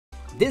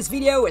This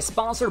video is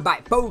sponsored by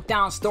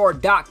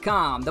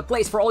PoketownStore.com, the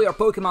place for all your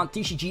Pokemon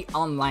TCG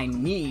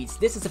online needs.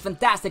 This is a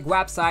fantastic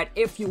website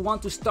if you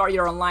want to start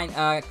your online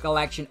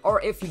collection, or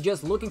if you're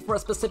just looking for a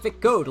specific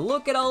code.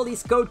 Look at all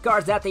these code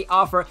cards that they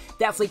offer.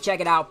 Definitely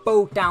check it out,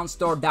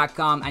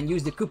 PoketownStore.com, and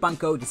use the coupon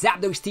code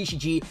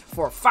ZapdosTCG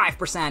for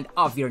 5%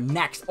 off your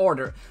next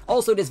order.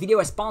 Also, this video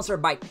is sponsored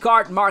by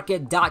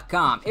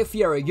CardMarket.com. If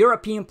you're a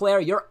European player,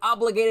 you're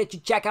obligated to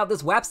check out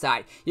this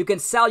website. You can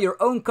sell your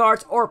own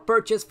cards or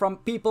purchase from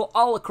people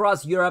all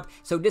across Europe,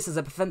 so this is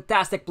a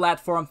fantastic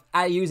platform.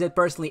 I use it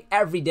personally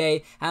every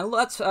day, and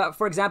let's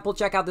for example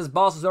check out this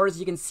boss's orders.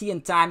 You can see in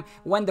time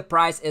when the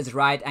price is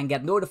right and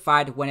get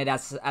notified when it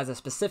has a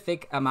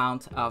specific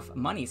amount of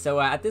money. So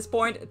at this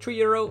point,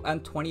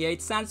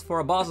 €3.28 for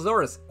a boss's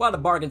orders. What a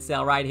bargain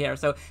sale right here.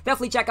 So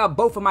definitely check out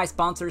both of my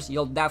sponsors.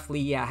 You'll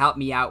definitely help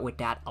me out with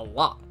that a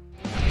lot.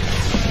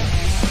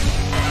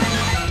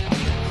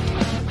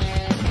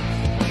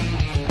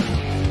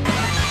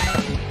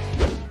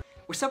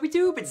 What's up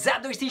YouTube, it's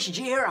ZapdosTCG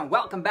here, and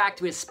welcome back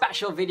to a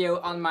special video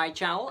on my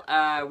channel.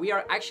 We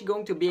are actually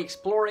going to be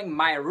exploring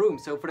my room.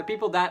 So for the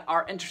people that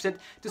are interested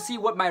to see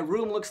what my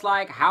room looks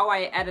like, how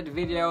I edit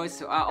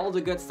videos, all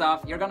the good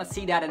stuff, you're gonna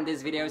see that in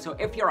this video. So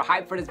if you're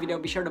hyped for this video,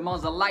 be sure to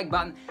mash the like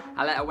button.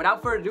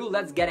 Without further ado,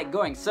 let's get it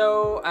going.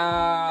 So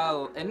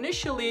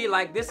initially,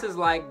 like, this is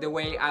like the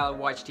way I'll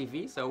watch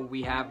TV. So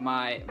we have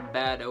my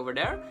bed over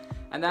there.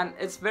 And then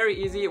it's very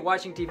easy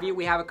watching TV.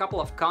 We have a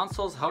couple of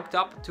consoles hooked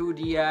up to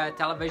the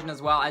television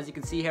as well. As you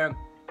can see here,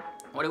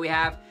 what do we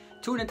have?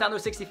 Two Nintendo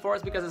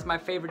 64s because it's my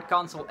favorite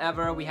console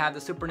ever. We have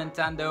the Super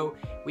Nintendo.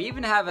 We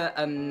even have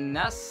a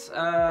NES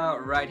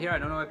right here. I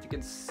don't know if you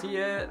can see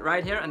it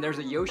right here. And there's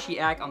a Yoshi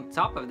egg on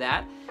top of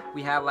that.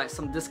 We have like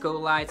some disco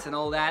lights and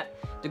all that.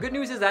 The good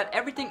news is that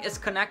everything is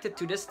connected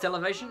to this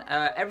television,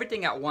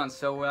 everything at once.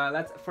 So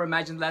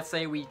let's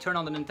say we turn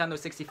on the Nintendo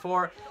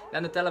 64,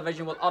 then the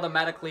television will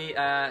automatically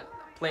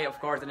play, of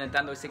course, the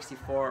Nintendo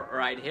 64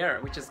 right here,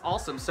 which is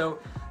awesome. So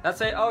let's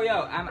say, oh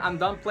yeah, I'm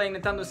done playing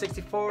Nintendo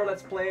 64,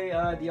 let's play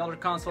the other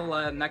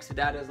console. Next to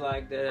that is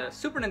like the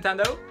Super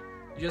Nintendo.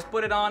 You just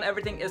put it on,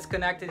 everything is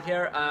connected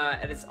here,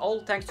 and it's all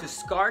thanks to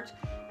SCART.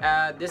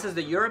 This is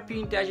the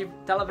European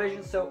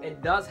television, so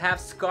it does have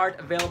SCART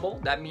available.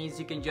 That means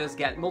you can just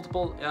get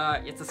multiple,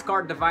 it's a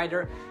SCART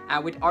divider,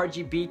 and with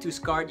RGB to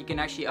SCART you can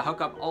actually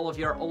hook up all of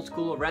your old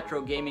school retro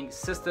gaming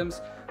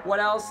systems. What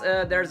else?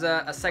 There's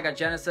a Sega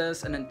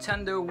Genesis, a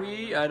Nintendo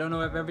Wii. I don't know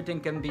if everything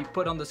can be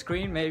put on the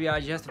screen. Maybe I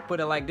just have to put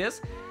it like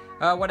this.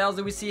 What else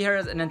do we see here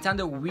is a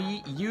Nintendo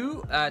Wii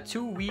U,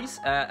 two Wiis,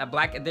 a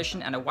black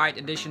edition and a white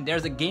edition.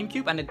 There's a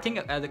GameCube, and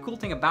the cool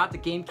thing about the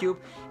GameCube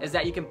is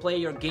that you can play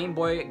your Game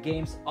Boy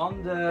games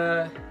on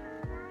the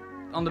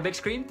big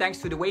screen thanks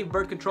to the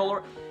Wavebird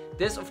controller.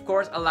 This, of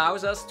course,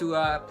 allows us to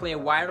play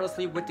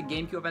wirelessly with the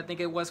GameCube. I think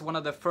it was one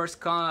of the first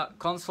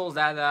consoles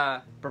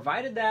that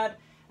provided that.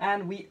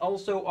 And we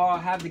also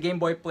have the Game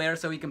Boy player,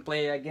 so you can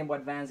play Game Boy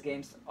Advance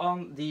games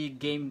on the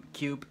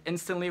GameCube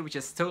instantly, which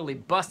is totally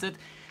busted.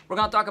 We're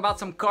gonna talk about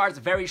some cards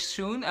very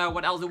soon.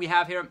 What else do we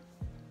have here?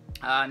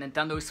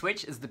 Nintendo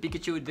Switch is the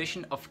Pikachu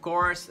edition, of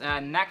course.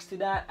 Next to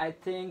that, I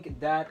think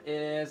that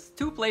is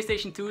two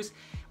PlayStation 2s.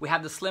 We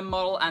have the slim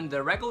model and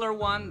the regular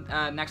one.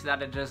 Next to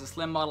that, there's a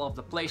slim model of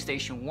the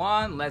PlayStation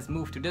 1. Let's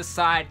move to this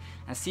side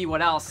and see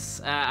what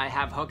else I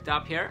have hooked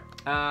up here.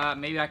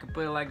 Maybe I could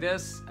put it like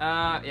this.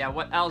 Yeah,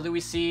 what else do we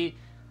see?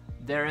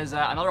 There is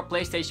another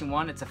PlayStation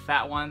 1. It's a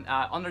fat one.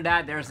 Under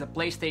that, there's a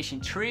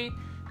PlayStation 3.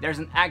 There's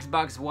an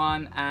Xbox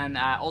One, and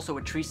also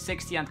a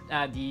 360 and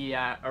the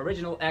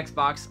original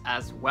Xbox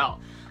as well.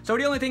 So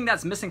the only thing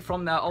that's missing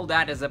from all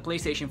that is a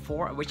PlayStation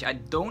 4, which I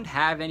don't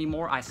have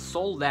anymore. I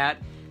sold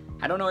that.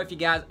 I don't know if you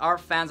guys are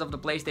fans of the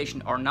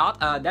PlayStation or not.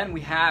 Then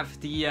we have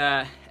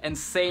the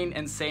insane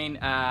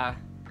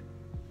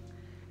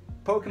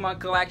Pokemon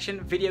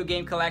collection, video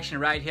game collection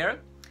right here.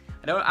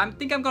 I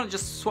think I'm gonna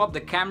just swap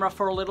the camera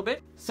for a little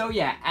bit. So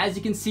yeah, as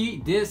you can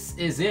see, this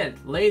is it.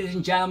 Ladies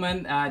and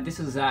gentlemen, this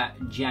is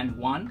Gen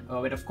 1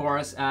 with, of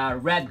course,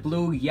 red,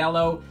 blue,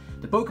 yellow,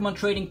 the Pokemon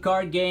trading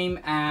card game,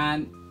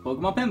 and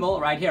Pokemon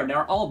Pinball right here.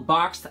 They're all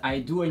boxed. I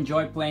do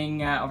enjoy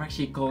playing, or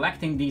actually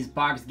collecting these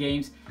boxed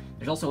games.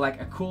 There's also like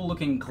a cool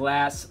looking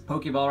glass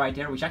Pokeball right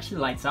there, which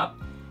actually lights up.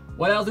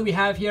 What else do we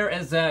have here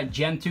is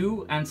Gen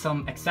 2 and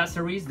some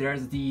accessories.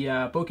 There's the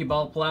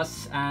Pokeball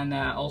Plus and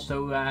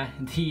also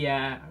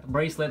the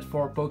bracelet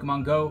for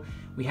Pokemon Go.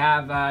 We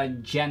have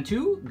Gen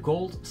 2,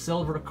 Gold,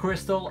 Silver,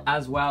 Crystal,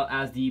 as well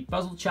as the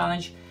Puzzle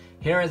Challenge.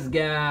 Here is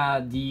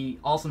the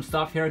awesome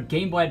stuff here.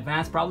 Game Boy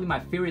Advance, probably my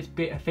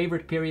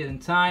favorite period in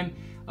time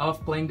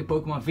of playing the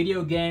Pokemon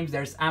video games.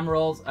 There's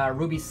Emerald,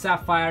 Ruby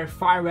Sapphire,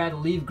 Fire Red,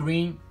 Leaf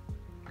Green.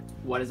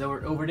 What is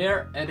over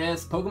there? It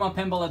is Pokemon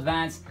Pinball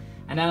Advance.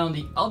 And then on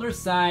the other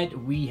side,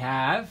 we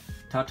have,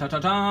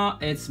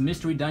 it's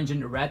Mystery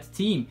Dungeon Red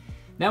Team.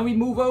 Then we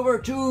move over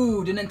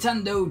to the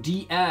Nintendo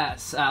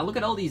DS. Look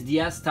at all these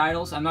DS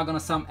titles. I'm not gonna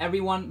sum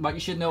everyone, but you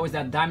should know is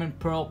that Diamond,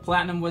 Pearl,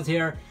 Platinum was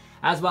here,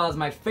 as well as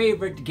my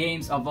favorite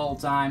games of all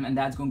time, and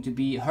that's going to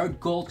be Heart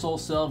Gold, Soul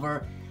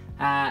Silver,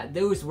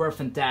 Those were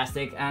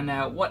fantastic.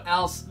 And what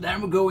else?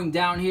 Then we're going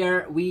down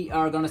here. We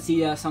are gonna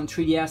see some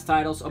 3DS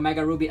titles,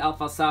 Omega Ruby,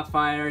 Alpha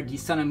Sapphire, the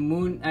Sun and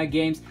Moon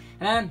games.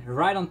 And then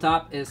right on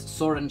top is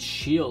Sword and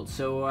Shield.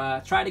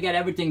 So try to get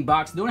everything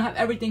boxed. Don't have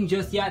everything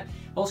just yet.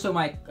 Also,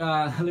 my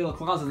little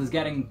closet is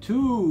getting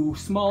too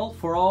small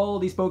for all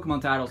these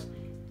Pokemon titles.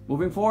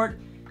 Moving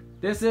forward,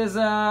 this is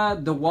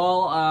the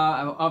wall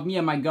of me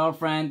and my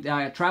girlfriend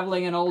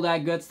traveling and all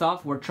that good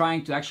stuff. We're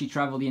trying to actually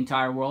travel the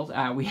entire world.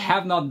 We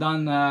have not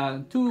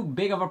done too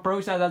big of a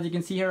process, as you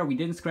can see here. We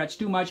didn't scratch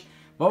too much,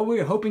 but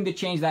we're hoping to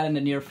change that in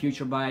the near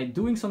future by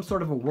doing some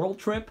sort of a world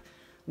trip.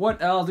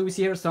 What else do we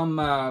see here? Some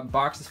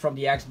boxes from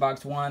the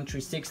Xbox One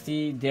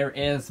 360. There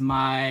is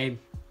my...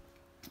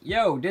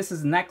 Yo, this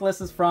is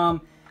necklaces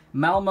from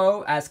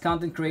Malmo as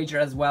content creator,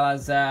 as well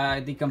as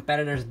the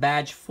competitor's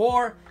badge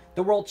for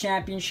the World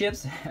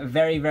Championships.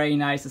 Very, very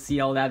nice to see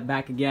all that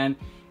back again.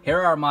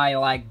 Here are my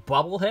like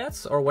bubble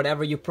hits or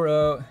whatever you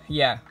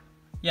yeah,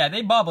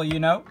 they bubble, you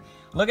know.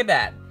 Look at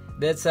that.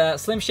 That's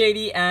Slim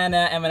Shady and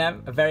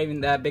Eminem. A very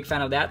big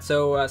fan of that.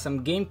 So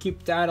some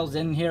GameCube titles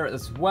in here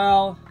as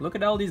well. Look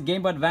at all these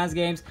Game Boy Advance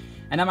games.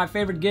 And then my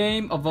favorite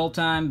game of all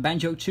time,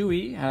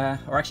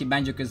 Banjo-Tooie, or actually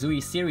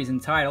Banjo-Kazooie series in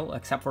title,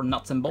 except for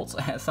Nuts and Bolts.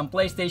 Some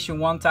PlayStation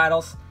 1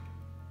 titles.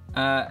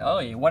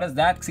 Oh, what is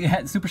that?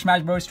 Super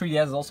Smash Bros.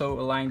 3DS is also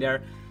lying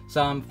there.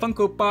 Some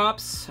Funko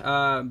Pops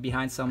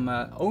behind some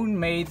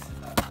own-made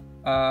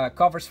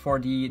covers for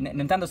the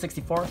Nintendo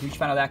 64. Huge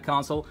fan of that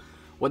console.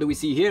 What do we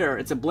see here?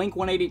 It's a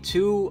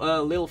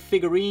Blink-182 little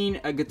figurine,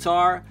 a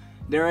guitar.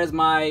 There is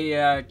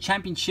my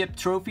championship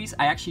trophies.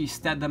 I actually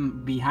set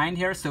them behind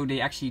here so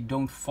they actually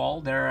don't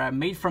fall. They're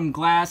made from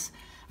glass.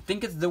 I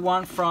think it's the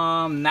one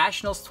from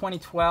Nationals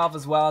 2012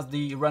 as well as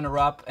the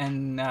runner-up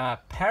in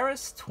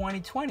Paris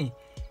 2020.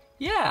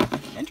 Yeah,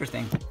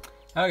 interesting.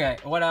 Okay,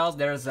 what else?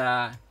 There's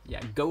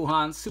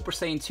Gohan Super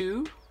Saiyan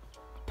 2,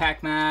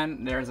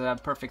 Pac-Man. There's a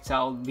perfect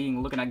cell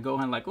being looking at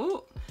Gohan like,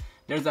 ooh.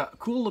 There's a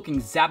cool looking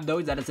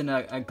Zapdos that is in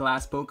a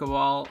glass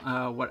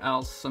Pokeball. What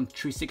else? Some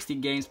 360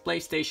 games,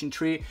 PlayStation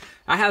 3.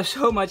 I have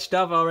so much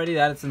stuff already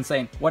that it's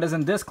insane. What is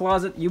in this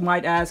closet, you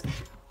might ask?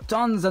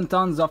 Tons and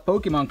tons of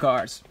Pokemon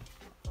cards.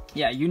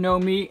 Yeah, you know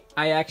me.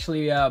 I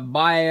actually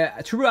buy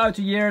throughout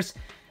the years.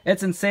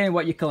 It's insane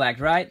what you collect,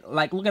 right?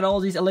 Like, look at all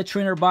these Elite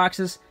Trainer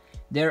boxes.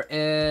 There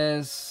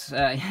is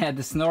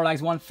the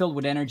Snorlax one filled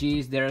with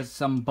energies. There's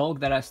some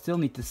bulk that I still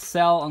need to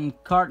sell on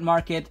card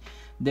market.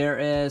 There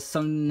is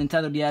some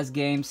Nintendo DS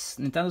games,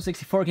 Nintendo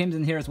 64 games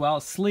in here as well.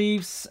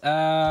 Sleeves,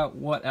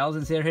 what else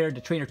is here?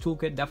 The Trainer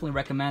Toolkit, definitely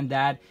recommend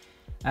that.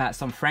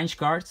 Some French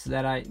cards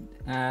that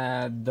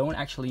I don't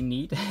actually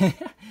need.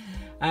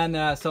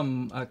 And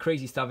some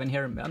crazy stuff in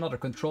here. Another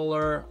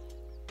controller.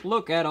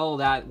 Look at all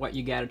that, what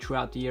you get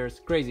throughout the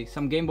years. Crazy.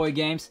 Some Game Boy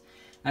games.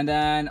 And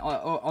then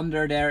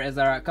under there is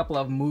a couple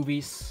of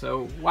movies.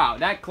 So, wow,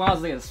 that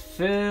closet is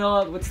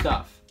filled with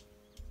stuff.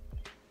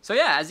 So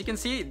yeah, as you can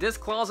see, this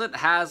closet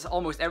has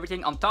almost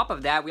everything. On top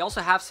of that, we also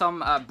have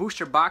some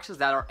booster boxes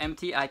that are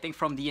empty, I think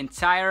from the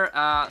entire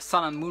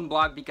Sun and Moon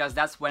block, because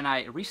that's when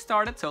I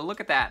restarted. So look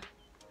at that.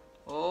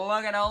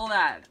 Look at all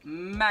that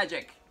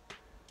magic.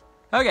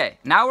 Okay,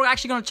 now we're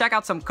actually gonna check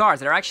out some cards.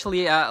 They're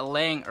actually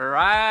laying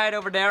right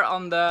over there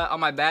on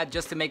my bed,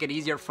 just to make it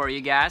easier for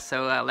you guys.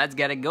 So let's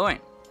get it going.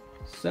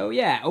 So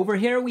yeah, over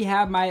here we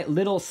have my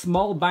little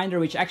small binder,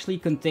 which actually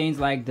contains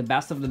like the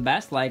best of the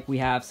best. Like we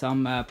have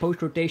some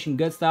post-rotation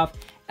good stuff,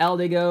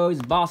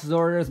 Eldigos, Boss's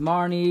Orders,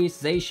 Marnies,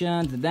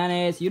 Zacians,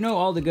 Dennis, you know,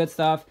 all the good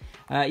stuff.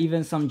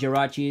 Even some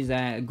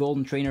Jirachis,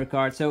 Golden Trainer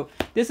cards. So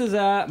this is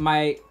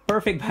my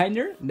perfect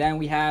binder. Then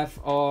we have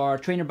our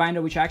trainer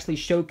binder, which I actually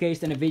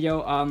showcased in a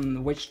video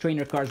on which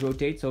trainer cards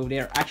rotate. So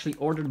they're actually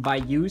ordered by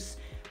use.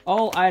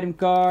 All item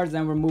cards,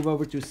 then we'll move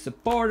over to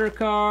supporter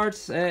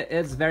cards.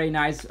 It's very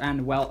nice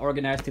and well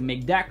organized to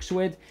make decks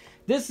with.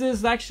 This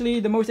is actually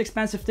the most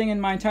expensive thing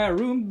in my entire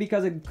room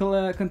because it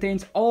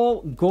contains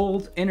all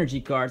gold energy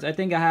cards. I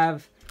think I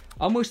have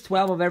almost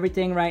 12 of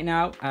everything right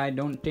now. I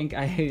don't think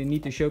I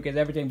need to showcase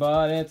everything,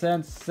 but it's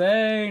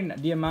insane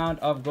the amount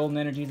of golden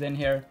energies in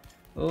here.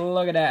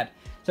 Look at that.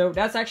 So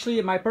that's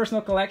actually my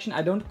personal collection.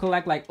 I don't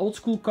collect like old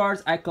school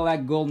cards, I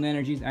collect golden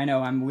energies. I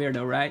know, I'm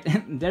weirdo, right?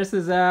 This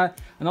is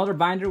another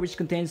binder which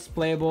contains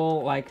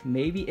playable, like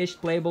maybe-ish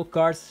playable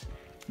cards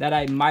that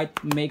I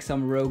might make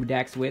some rogue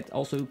decks with.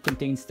 Also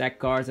contains stack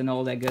cards and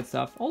all that good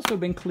stuff. Also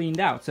been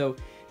cleaned out. So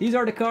these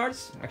are the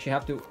cards. Actually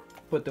have to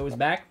put those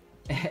back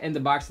in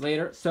the box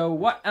later. So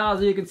what else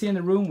you can see in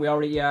the room? We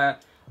already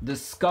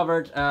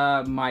discovered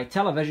my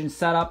television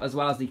setup as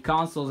well as the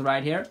consoles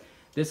right here.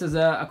 This is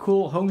a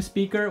cool home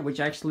speaker,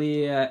 which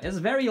actually is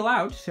very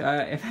loud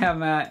if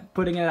I'm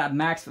putting it at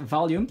max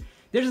volume.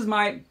 This is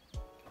my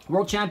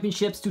World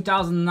Championships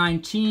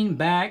 2019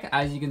 bag,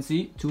 as you can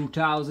see,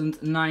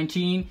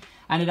 2019.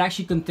 And it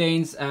actually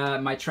contains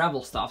my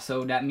travel stuff.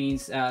 So that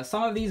means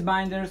some of these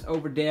binders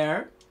over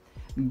there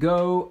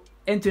go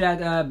into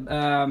that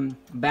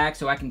bag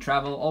so I can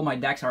travel. All my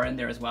decks are in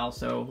there as well.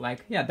 So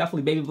like, yeah,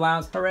 definitely baby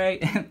blouse,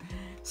 hooray.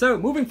 So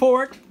moving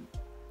forward.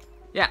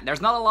 Yeah,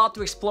 there's not a lot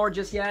to explore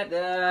just yet.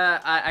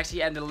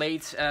 Actually, in the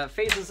late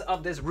phases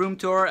of this room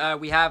tour,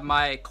 we have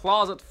my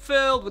closet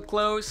filled with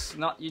clothes.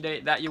 Not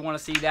that you want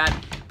to see that.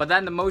 But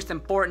then the most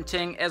important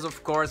thing is,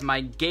 of course,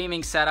 my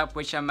gaming setup,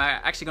 which I'm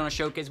actually going to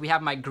showcase. We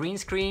have my green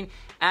screen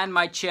and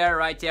my chair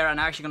right there. And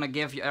I'm actually going to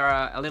give you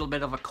a little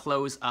bit of a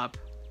close-up.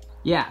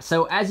 Yeah,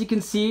 so as you can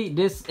see,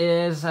 this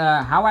is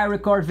how I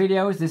record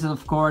videos. This is,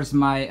 of course,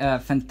 my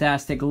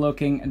fantastic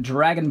looking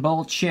Dragon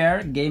Ball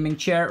chair, gaming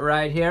chair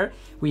right here.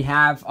 We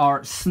have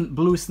our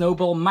blue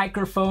snowball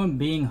microphone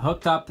being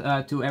hooked up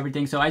to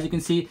everything. So as you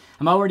can see,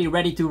 I'm already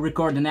ready to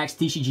record the next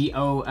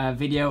TCGO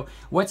video.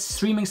 What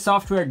streaming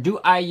software do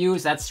I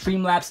use? That's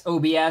Streamlabs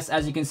OBS.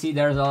 As you can see,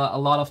 there's a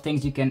lot of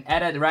things you can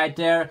edit right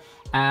there.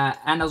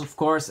 And of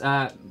course,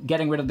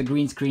 getting rid of the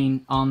green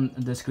screen on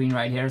the screen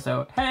right here.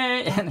 So,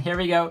 hey, and here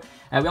we go.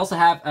 We also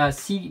have a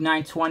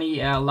C920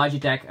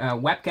 Logitech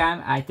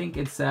webcam. I think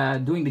it's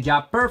doing the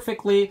job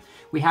perfectly.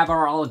 We have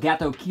our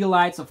Elgato key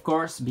lights, of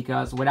course,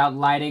 because without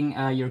lighting,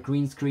 your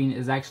green screen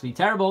is actually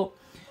terrible.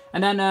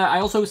 And then I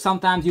also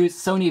sometimes use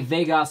Sony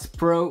Vegas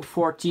Pro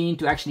 14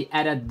 to actually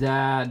edit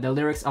the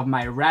lyrics of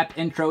my rap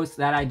intros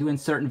that I do in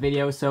certain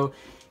videos. So,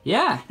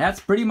 yeah, that's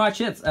pretty much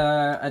it.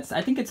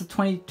 I think it's a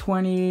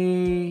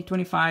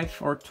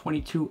 25 or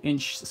 22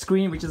 inch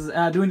screen, which is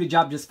doing the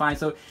job just fine.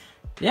 So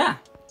yeah.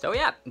 So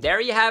yeah,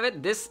 there you have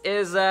it. This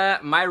is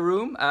my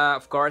room.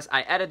 Of course,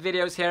 I edit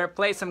videos here,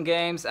 play some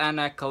games, and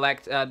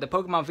collect the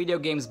Pokemon video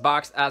games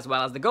box as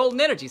well as the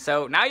Golden Energy.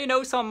 So now you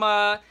know some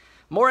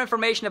more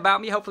information about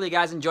me. Hopefully you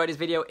guys enjoyed this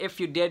video. If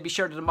you did, be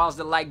sure to demouse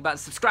the like button,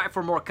 subscribe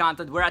for more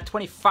content. We're at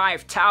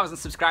 25,000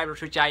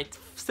 subscribers, which I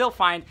still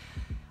find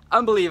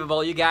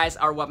unbelievable. You guys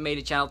are what made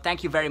the channel.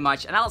 Thank you very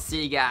much, and I'll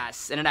see you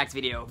guys in the next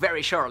video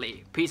very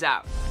shortly. Peace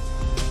out.